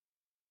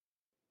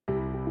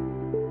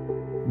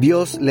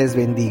Dios les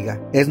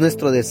bendiga. Es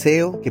nuestro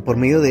deseo que por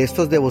medio de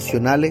estos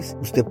devocionales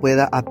usted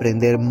pueda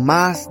aprender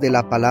más de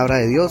la palabra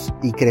de Dios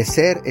y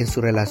crecer en su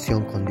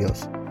relación con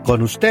Dios.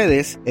 Con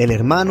ustedes, el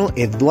hermano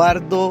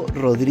Eduardo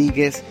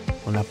Rodríguez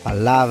con la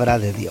palabra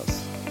de Dios.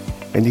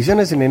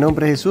 Bendiciones en el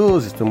nombre de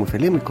Jesús. Estoy muy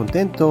feliz, muy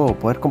contento de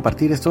poder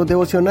compartir estos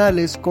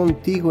devocionales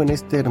contigo en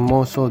este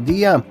hermoso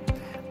día.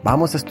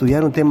 Vamos a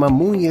estudiar un tema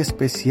muy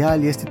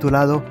especial y es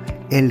titulado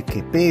El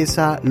que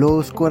pesa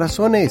los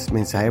corazones.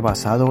 Mensaje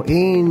basado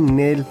en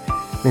el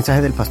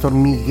mensaje del pastor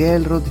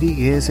Miguel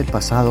Rodríguez el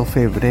pasado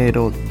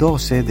febrero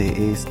 12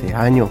 de este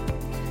año.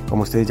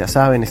 Como ustedes ya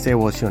saben, este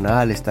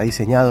devocional está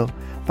diseñado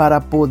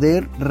para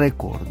poder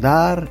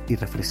recordar y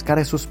refrescar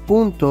esos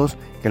puntos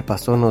que el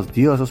pastor nos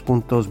dio, esos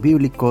puntos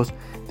bíblicos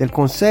del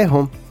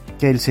consejo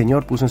que el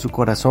Señor puso en su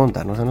corazón,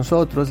 darnos a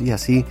nosotros y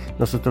así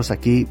nosotros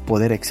aquí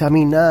poder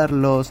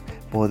examinarlos,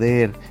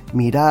 poder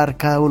mirar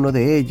cada uno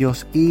de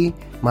ellos y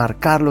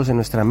marcarlos en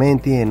nuestra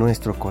mente y en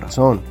nuestro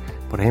corazón.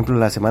 Por ejemplo,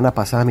 la semana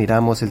pasada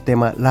miramos el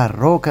tema La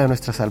roca de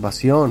nuestra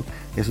salvación.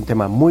 Es un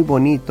tema muy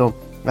bonito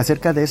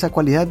acerca de esa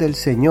cualidad del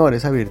Señor,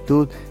 esa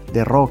virtud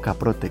de roca,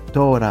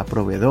 protectora,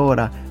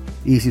 proveedora.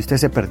 Y si usted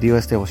se perdió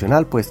este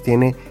devocional, pues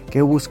tiene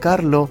que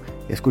buscarlo,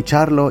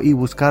 escucharlo y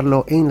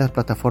buscarlo en las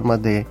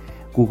plataformas de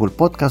Google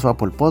Podcast o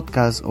Apple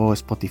Podcast o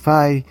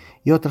Spotify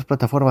y otras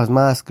plataformas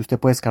más que usted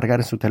puede descargar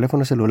en su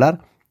teléfono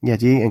celular y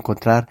allí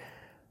encontrar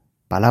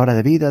palabra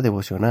de vida,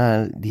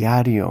 devocional,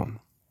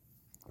 diario.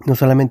 No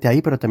solamente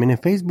ahí, pero también en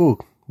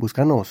Facebook.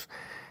 Búscanos,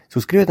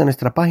 suscríbete a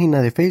nuestra página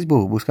de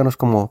Facebook, búscanos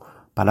como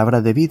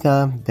Palabra de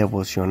Vida,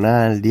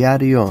 Devocional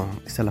Diario.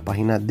 Esta es la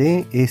página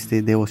de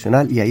este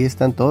devocional y ahí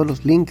están todos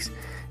los links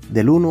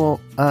del 1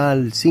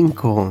 al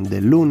 5,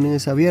 de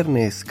lunes a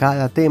viernes.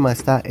 Cada tema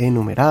está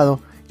enumerado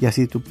y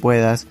así tú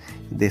puedas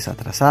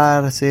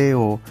desatrasarse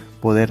o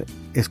poder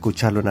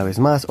escucharlo una vez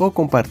más o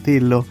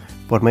compartirlo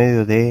por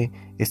medio de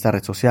esta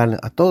red social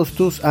a todos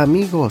tus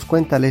amigos.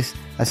 Cuéntales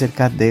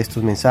acerca de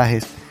estos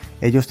mensajes.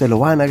 Ellos te lo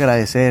van a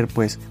agradecer,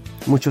 pues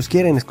muchos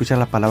quieren escuchar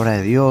la palabra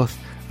de Dios.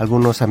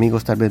 Algunos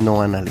amigos tal vez no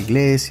van a la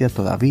iglesia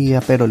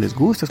todavía, pero les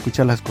gusta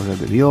escuchar las cosas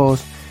de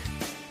Dios.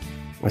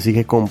 Así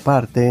que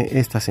comparte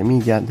esta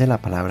semilla de la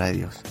palabra de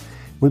Dios.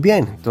 Muy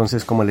bien,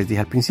 entonces como les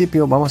dije al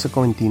principio, vamos a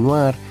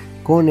continuar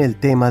con el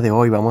tema de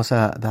hoy. Vamos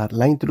a dar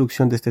la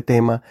introducción de este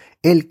tema,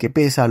 el que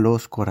pesa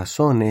los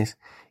corazones.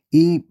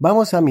 Y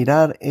vamos a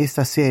mirar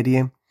esta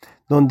serie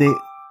donde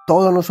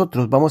todos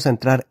nosotros vamos a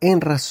entrar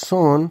en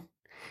razón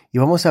y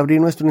vamos a abrir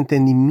nuestro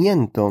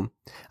entendimiento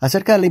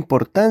acerca de la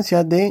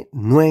importancia de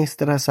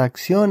nuestras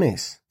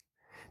acciones,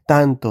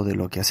 tanto de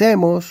lo que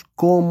hacemos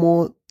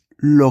como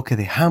lo que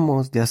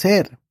dejamos de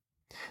hacer,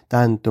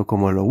 tanto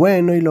como lo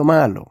bueno y lo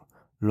malo,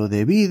 lo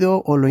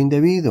debido o lo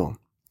indebido,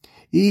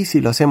 y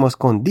si lo hacemos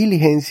con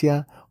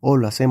diligencia o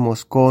lo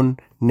hacemos con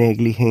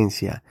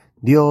negligencia.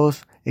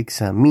 Dios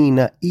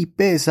examina y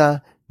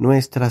pesa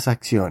nuestras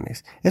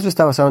acciones. Eso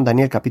está basado en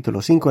Daniel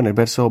capítulo 5 en el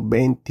verso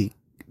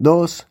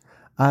 22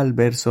 al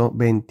verso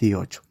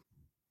 28.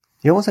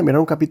 Y vamos a mirar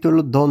un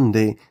capítulo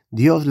donde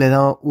Dios le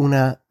da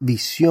una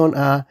visión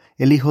a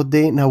el hijo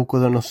de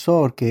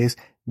Nabucodonosor, que es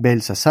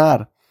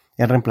Belsasar.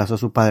 Él reemplazó a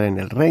su padre en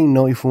el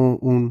reino y fue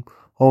un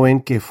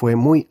joven que fue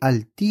muy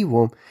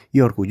altivo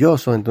y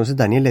orgulloso. Entonces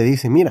Daniel le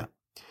dice, mira,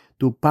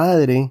 tu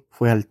padre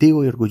fue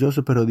altivo y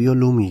orgulloso, pero Dios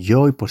lo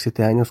humilló y por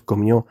 7 años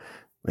comió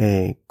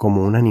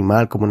como un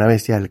animal, como una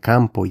bestia del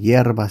campo,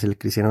 hierbas, se le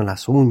crecieron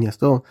las uñas,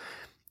 todo.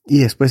 Y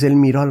después él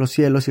miró a los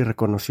cielos y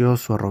reconoció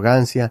su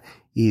arrogancia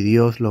y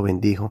Dios lo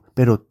bendijo.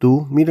 Pero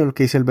tú, mira lo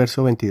que dice el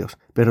verso 22,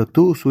 pero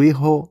tú, su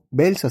hijo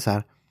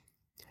Belsasar,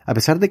 a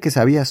pesar de que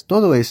sabías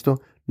todo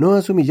esto, no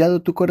has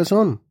humillado tu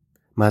corazón.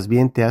 Más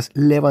bien te has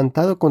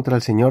levantado contra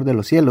el Señor de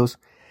los cielos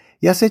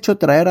y has hecho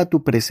traer a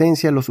tu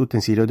presencia los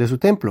utensilios de su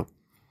templo.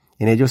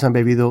 En ellos han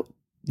bebido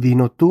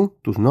vino tú,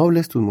 tus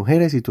nobles, tus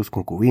mujeres y tus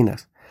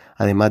concubinas.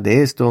 Además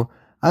de esto,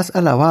 has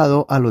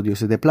alabado a los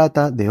dioses de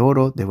plata, de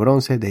oro, de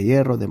bronce, de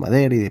hierro, de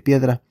madera y de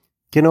piedra,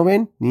 que no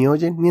ven, ni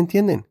oyen, ni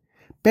entienden.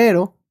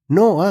 Pero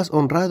no has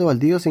honrado al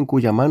Dios en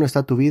cuya mano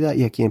está tu vida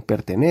y a quien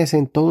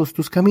pertenecen todos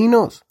tus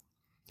caminos.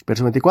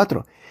 Verso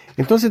 24.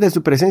 Entonces de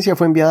su presencia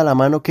fue enviada la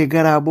mano que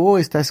grabó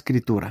esta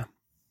escritura.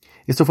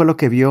 Esto fue lo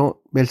que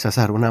vio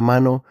Belsasar, una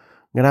mano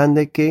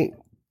grande que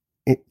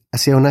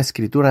hacía una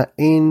escritura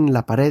en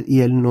la pared y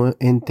él no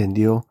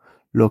entendió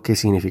lo que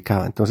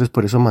significaba. Entonces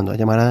por eso mandó a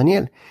llamar a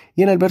Daniel.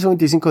 Y en el verso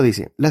 25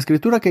 dice, la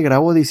escritura que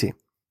grabó dice,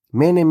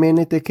 Mene,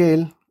 Mene,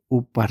 Tekel,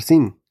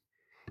 Uparsin.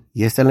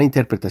 Y esta es la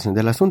interpretación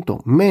del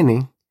asunto.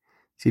 Mene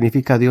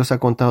significa Dios ha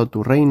contado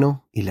tu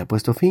reino y le ha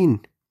puesto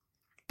fin.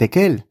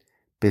 Tekel,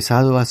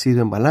 pesado ha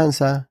sido en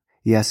balanza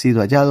y ha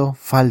sido hallado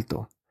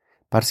falto.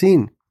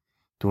 Parsin,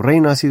 tu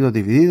reino ha sido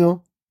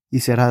dividido y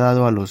será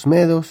dado a los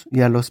medos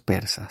y a los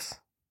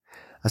persas.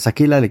 Hasta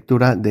aquí la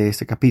lectura de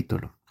este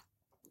capítulo.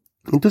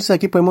 Entonces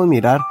aquí podemos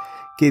mirar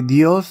que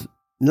Dios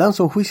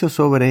lanza un juicio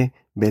sobre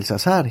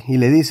Belsasar y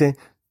le dice,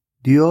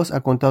 Dios ha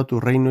contado tu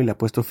reino y le ha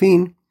puesto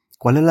fin.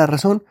 ¿Cuál es la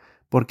razón?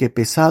 Porque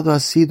pesado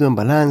has sido en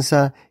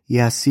balanza y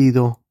has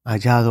sido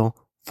hallado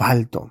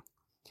falto.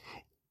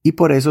 y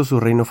por eso su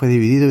reino fue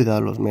dividido y dado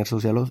a los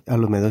medos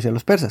y a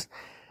los persas.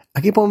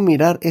 Aquí podemos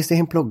mirar este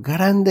ejemplo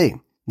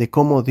grande de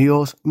cómo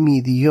Dios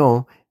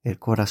midió el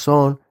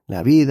corazón,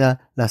 la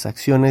vida, las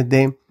acciones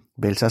de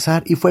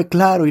Belsasar, y fue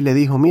claro y le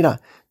dijo: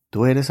 mira,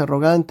 tú eres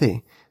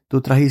arrogante,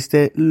 tú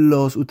trajiste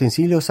los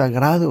utensilios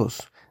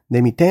sagrados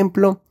de mi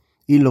templo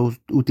y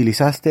los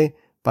utilizaste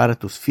para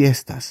tus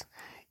fiestas.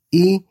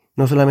 Y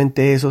no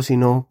solamente eso,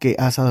 sino que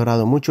has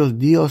adorado muchos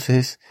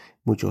dioses,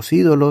 muchos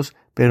ídolos,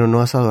 pero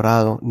no has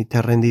adorado ni te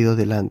has rendido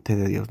delante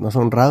de Dios. No has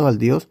honrado al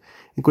Dios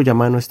en cuya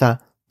mano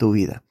está tu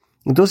vida.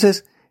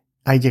 Entonces,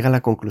 ahí llega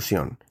la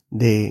conclusión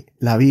de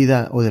la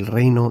vida o del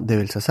reino de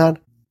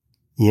Belsasar.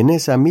 Y en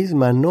esa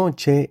misma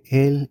noche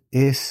él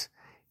es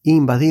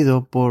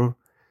invadido por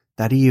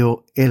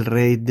Darío, el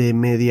rey de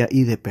Media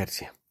y de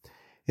Persia.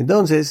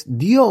 Entonces,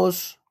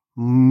 Dios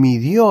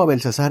midió a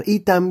Belsasar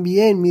y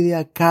también mide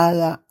a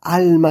cada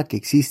alma que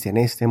existe en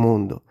este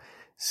mundo,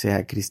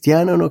 sea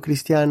cristiano o no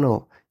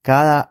cristiano,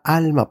 cada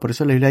alma. Por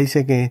eso la Biblia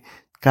dice que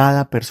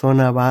cada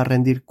persona va a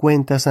rendir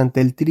cuentas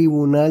ante el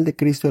tribunal de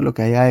Cristo de lo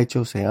que haya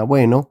hecho, sea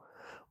bueno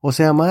o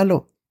sea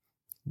malo.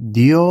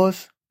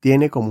 Dios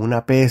tiene como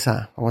una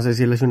pesa, vamos a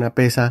decirles una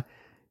pesa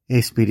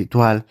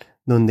espiritual,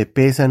 donde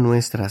pesan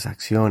nuestras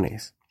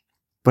acciones.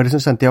 Por eso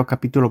en Santiago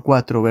capítulo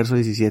 4, verso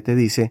 17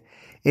 dice: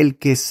 el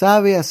que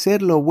sabe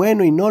hacer lo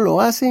bueno y no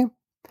lo hace,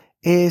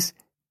 es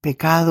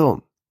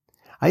pecado.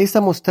 Ahí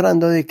está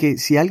mostrando de que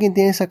si alguien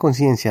tiene esa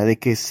conciencia de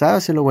que sabe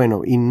hacer lo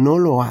bueno y no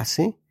lo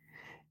hace,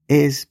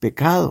 es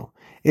pecado.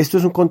 Esto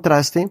es un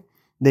contraste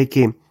de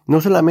que no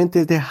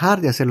solamente es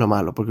dejar de hacer lo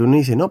malo, porque uno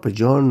dice: no, pues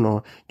yo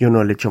no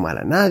le echo mal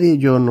a nadie,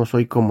 yo no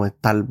soy como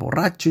tal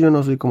borracho, yo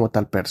no soy como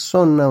tal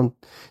persona,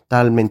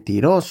 tal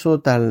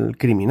mentiroso, tal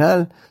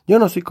criminal, yo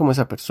no soy como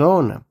esa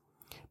persona.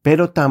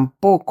 Pero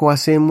tampoco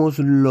hacemos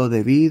lo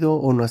debido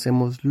o no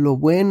hacemos lo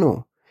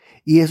bueno.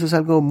 Y eso es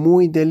algo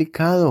muy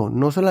delicado.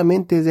 No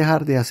solamente es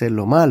dejar de hacer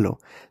lo malo,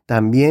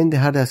 también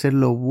dejar de hacer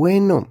lo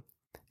bueno.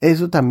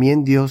 Eso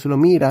también Dios lo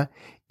mira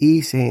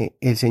y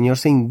el Señor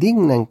se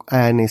indigna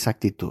en esa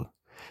actitud.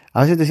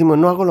 A veces decimos: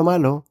 no hago lo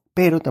malo,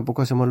 pero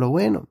tampoco hacemos lo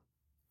bueno.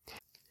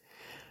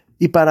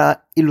 Y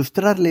para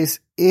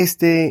ilustrarles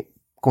este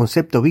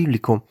concepto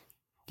bíblico,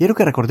 quiero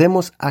que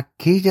recordemos a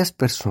aquellas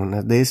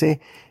personas de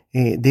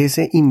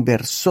ese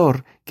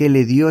inversor que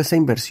le dio esa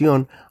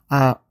inversión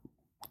a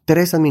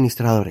 3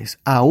 administradores.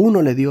 A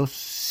uno le dio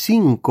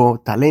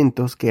 5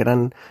 talentos, que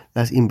eran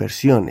las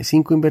inversiones,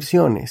 5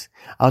 inversiones.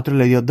 A otro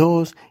le dio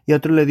 2 y a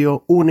otro le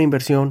dio 1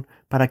 inversión,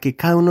 para que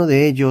cada uno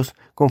de ellos,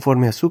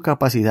 conforme a su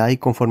capacidad y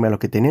conforme a lo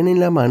que tenían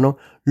en la mano,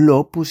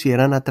 lo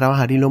pusieran a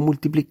trabajar y lo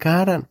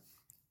multiplicaran.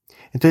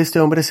 Entonces este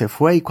hombre se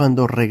fue y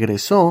cuando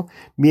regresó,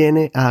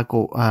 viene a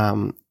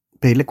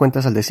pedirle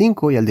cuentas al de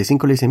 5 y al de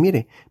 5 le dice: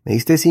 mire, me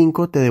diste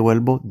 5, te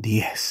devuelvo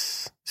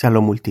 10. O sea,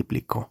 lo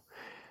multiplicó.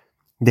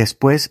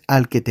 Después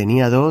al que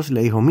tenía 2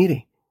 le dijo: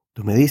 mire,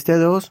 tú me diste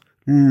 2,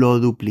 lo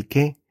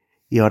dupliqué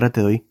y ahora te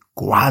doy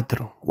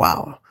 4.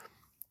 ¡Wow!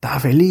 Está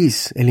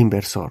feliz el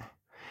inversor.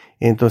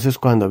 Entonces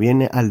cuando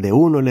viene al de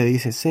 1 le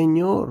dice: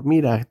 Señor,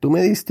 mira, tú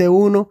me diste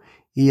 1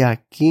 y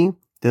aquí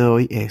te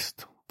doy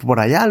esto. Por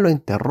allá lo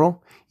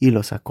enterró y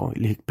lo sacó. Y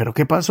le dije: ¿pero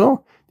qué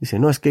pasó? Dice: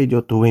 no, es que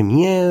yo tuve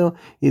miedo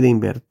y de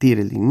invertir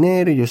el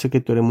dinero y yo sé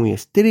que tú eres muy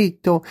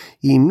estricto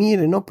y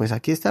mire, no, pues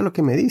aquí está lo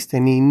que me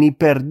diste. Ni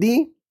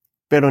perdí,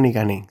 pero ni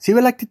gané. ¿Sí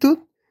ve la actitud?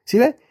 ¿Sí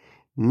ve?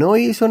 No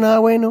hizo nada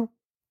bueno,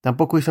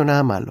 tampoco hizo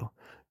nada malo.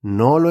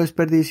 No lo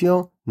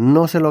desperdició,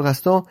 no se lo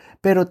gastó,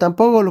 pero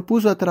tampoco lo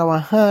puso a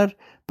trabajar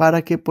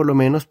para que por lo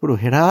menos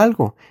produjera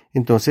algo.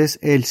 Entonces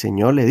el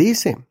Señor le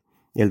dice,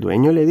 el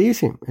dueño le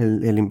dice,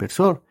 el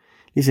inversor,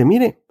 dice: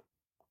 mire,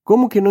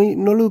 ¿cómo que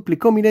no lo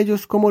duplicó? Mire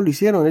ellos cómo lo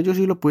hicieron, ellos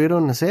sí lo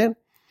pudieron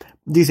hacer.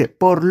 Dice: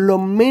 por lo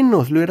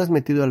menos lo hubieras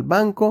metido al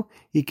banco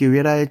y que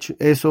hubiera hecho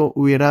eso,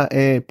 hubiera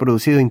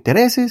producido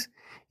intereses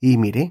y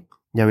mire,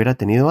 ya hubiera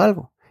tenido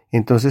algo.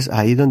 Entonces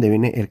ahí es donde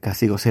viene el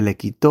castigo. Se le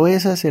quitó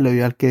esa, se le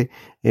dio al que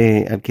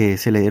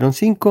se le dieron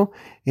 5,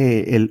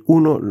 el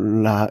 1,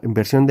 la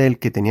inversión del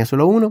que tenía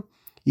solo 1,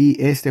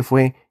 y este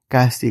fue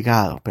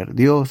castigado,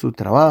 perdió su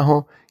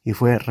trabajo y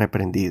fue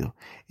reprendido.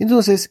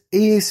 Entonces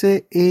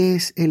ese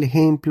es el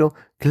ejemplo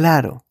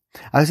claro.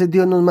 A veces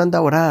Dios nos manda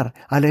a orar,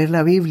 a leer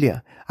la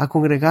Biblia, a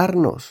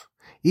congregarnos,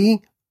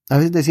 y a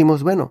veces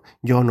decimos: bueno,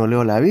 yo no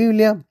leo la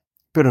Biblia,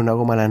 pero no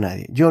hago mal a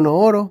nadie. Yo no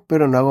oro,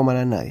 pero no hago mal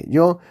a nadie.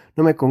 Yo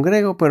no me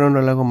congrego, pero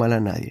no le hago mal a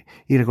nadie.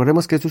 Y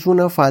recordemos que esto es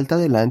una falta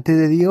delante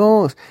de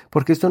Dios,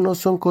 porque esto no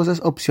son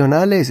cosas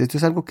opcionales. Esto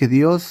es algo que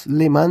Dios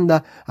le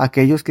manda a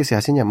aquellos que se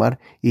hacen llamar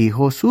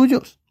hijos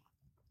suyos.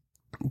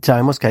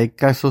 Sabemos que hay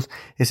casos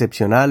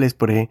excepcionales,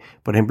 por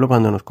ejemplo,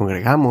 cuando nos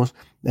congregamos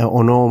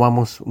o no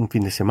vamos un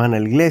fin de semana a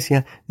la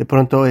iglesia, de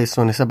pronto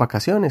son esas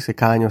vacaciones que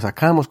cada año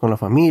sacamos con la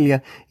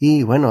familia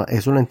y bueno,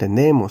 eso lo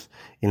entendemos,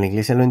 en la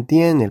iglesia lo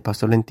entiende, el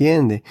pastor lo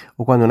entiende,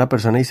 o cuando una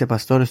persona dice: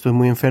 pastor, estoy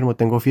muy enfermo,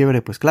 tengo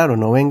fiebre, pues claro,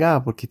 no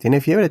venga porque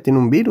tiene fiebre, tiene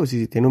un virus,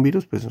 y si tiene un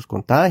virus pues nos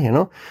contagia,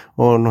 ¿no?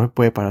 O no se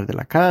puede parar de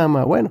la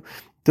cama, bueno.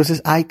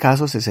 Entonces hay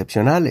casos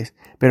excepcionales,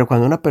 pero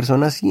cuando una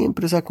persona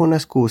siempre saca una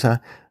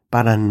excusa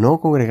para no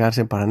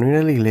congregarse, para no ir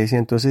a la iglesia,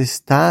 entonces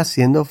está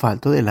haciendo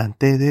falta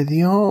delante de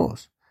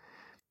Dios.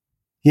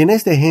 Y en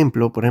este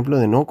ejemplo, por ejemplo,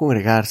 de no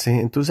congregarse,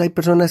 entonces hay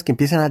personas que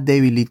empiezan a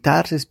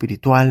debilitarse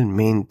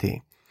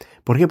espiritualmente.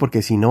 ¿Por qué?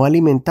 Porque si no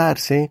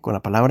alimentarse con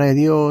la palabra de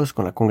Dios,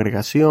 con la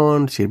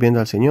congregación, sirviendo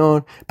al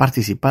Señor,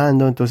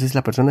 participando, entonces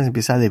la persona se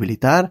empieza a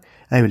debilitar,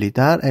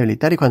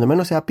 y cuando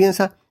menos se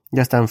piensa,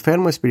 ya está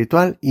enfermo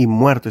espiritual y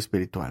muerto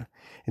espiritual.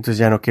 Entonces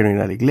ya no quiero ir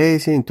a la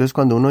iglesia. Entonces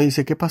cuando uno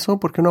dice, ¿qué pasó?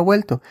 ¿Por qué no ha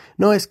vuelto?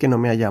 No, es que no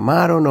me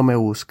llamaron, no me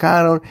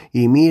buscaron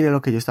y mire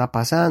lo que yo estaba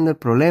pasando, el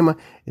problema.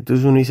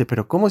 Entonces uno dice,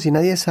 pero ¿cómo si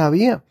nadie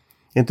sabía?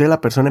 Entonces la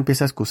persona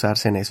empieza a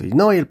excusarse en eso. Y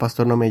no, y el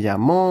pastor no me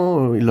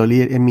llamó,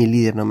 mi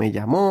líder no me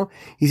llamó.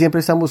 Y siempre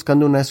están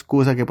buscando una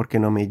excusa que porque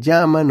no me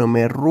llaman, no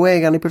me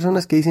ruegan. Hay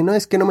personas que dicen, no,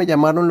 es que no me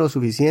llamaron lo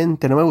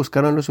suficiente, no me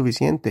buscaron lo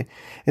suficiente.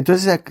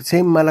 Entonces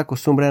se mal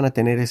acostumbran a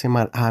tener ese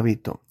mal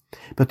hábito.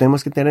 Pero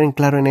tenemos que tener en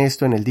claro en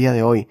esto en el día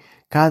de hoy.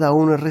 Cada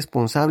uno es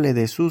responsable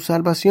de su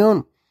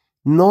salvación.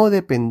 No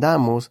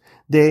dependamos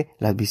de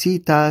las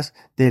visitas,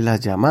 de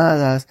las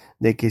llamadas,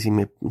 de que si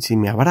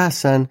me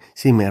abrazan,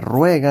 si me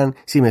ruegan,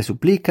 si me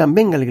suplican,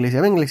 venga a la iglesia,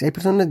 venga a la iglesia. Hay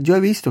personas, yo he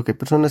visto que hay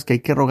personas que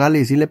hay que rogarle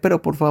y decirle,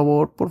 pero por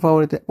favor,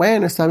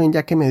 bueno, está bien,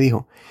 ya que me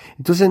dijo.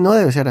 Entonces no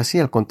debe ser así,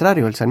 al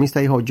contrario, el salmista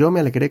dijo, yo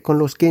me alegré con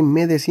los que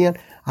me decían,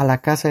 a la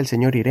casa del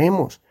Señor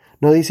iremos.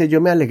 No dice,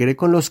 yo me alegré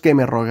con los que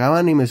me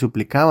rogaban y me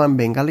suplicaban,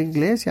 venga a la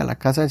iglesia, a la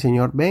casa del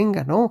Señor,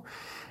 venga, no.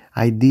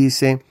 Ahí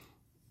dice,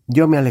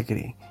 yo me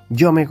alegré.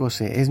 Yo me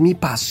gocé, es mi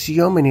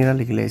pasión venir a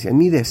la iglesia, es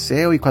mi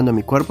deseo, y cuando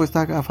mi cuerpo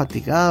está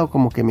fatigado,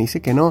 como que me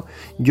dice que no,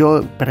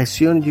 yo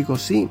presiono y digo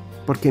sí,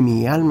 porque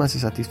mi alma se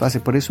satisface.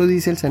 Por eso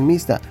dice el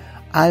salmista,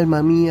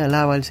 alma mía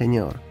alaba al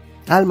Señor,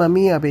 alma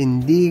mía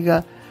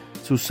bendiga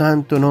su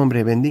santo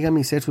nombre, bendiga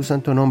mi ser su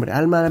santo nombre,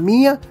 alma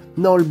mía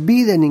no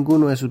olvide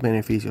ninguno de sus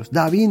beneficios.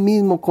 David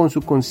mismo con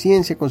su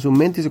conciencia, con su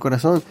mente y su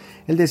corazón,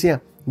 él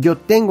decía, yo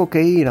tengo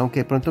que ir, aunque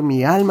de pronto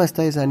mi alma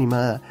está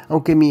desanimada,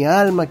 aunque mi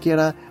alma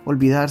quiera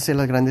olvidarse de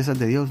las grandezas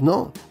de Dios.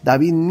 No,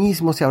 David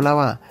mismo se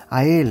hablaba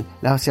a él,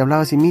 se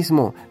hablaba a sí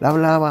mismo, le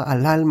hablaba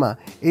al alma,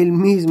 él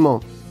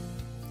mismo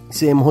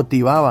se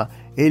motivaba,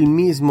 él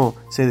mismo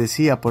se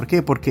decía, ¿por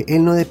qué? Porque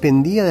él no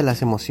dependía de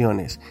las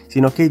emociones,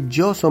 sino que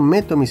yo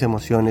someto mis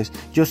emociones,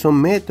 yo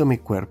someto mi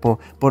cuerpo,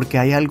 porque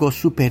hay algo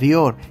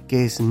superior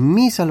que es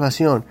mi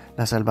salvación,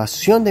 la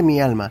salvación de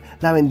mi alma,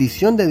 la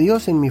bendición de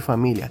Dios en mi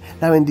familia,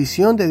 la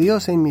bendición de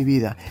Dios en mi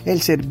vida,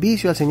 el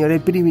servicio al Señor,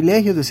 el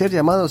privilegio de ser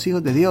llamados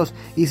hijos de Dios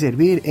y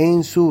servir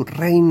en su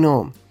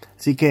reino.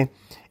 Así que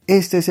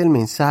este es el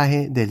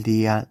mensaje del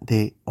día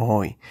de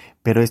hoy.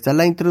 Pero esta es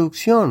la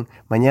introducción.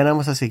 Mañana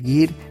vamos a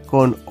seguir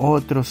con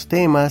otros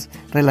temas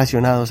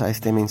relacionados a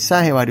este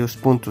mensaje, varios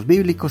puntos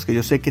bíblicos que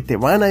yo sé que te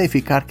van a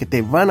edificar, que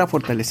te van a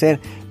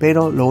fortalecer,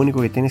 pero lo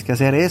único que tienes que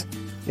hacer es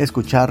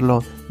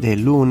escucharlo de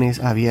lunes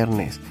a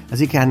viernes.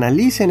 Así que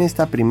analicen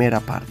esta primera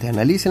parte,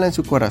 analícenla en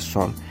su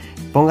corazón,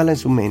 póngala en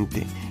su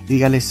mente.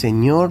 Dígale,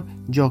 Señor,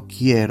 yo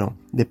quiero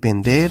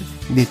depender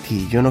de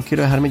ti. Yo no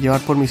quiero dejarme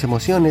llevar por mis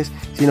emociones,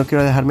 sino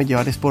quiero dejarme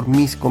llevar es por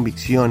mis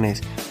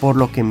convicciones, por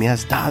lo que me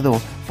has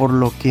dado, por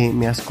lo que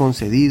me has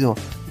concedido,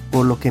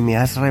 por lo que me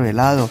has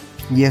revelado.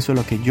 Y eso es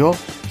lo que yo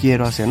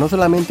quiero hacer. No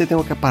solamente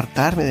tengo que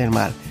apartarme del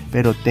mal,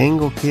 pero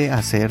tengo que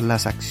hacer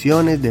las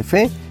acciones de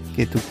fe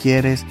que tú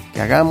quieres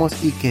que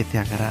hagamos y que te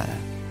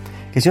agradan.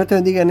 Que el Señor te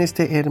bendiga en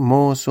este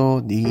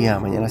hermoso día.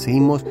 Mañana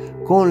seguimos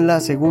con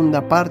la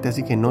segunda parte,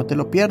 así que no te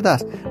lo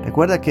pierdas.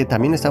 Recuerda que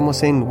también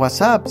estamos en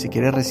WhatsApp, si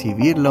quieres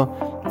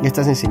recibirlo,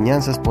 estas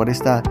enseñanzas por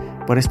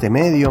este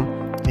medio.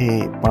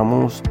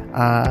 Vamos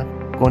a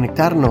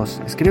conectarnos.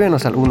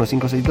 Escríbenos al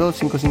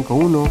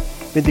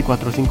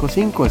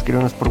 1-562-551-2455.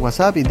 Escríbenos por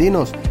WhatsApp y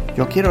dinos,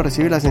 yo quiero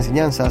recibir las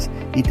enseñanzas,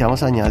 y te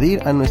vamos a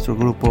añadir a nuestro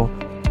grupo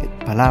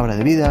Palabra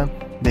de Vida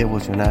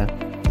Devocional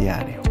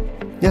Diario.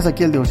 Y hasta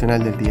aquí el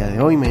devocional del día de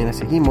hoy. Mañana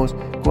seguimos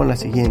con la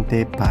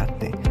siguiente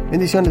parte.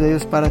 Bendiciones de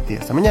Dios para ti.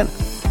 Hasta mañana.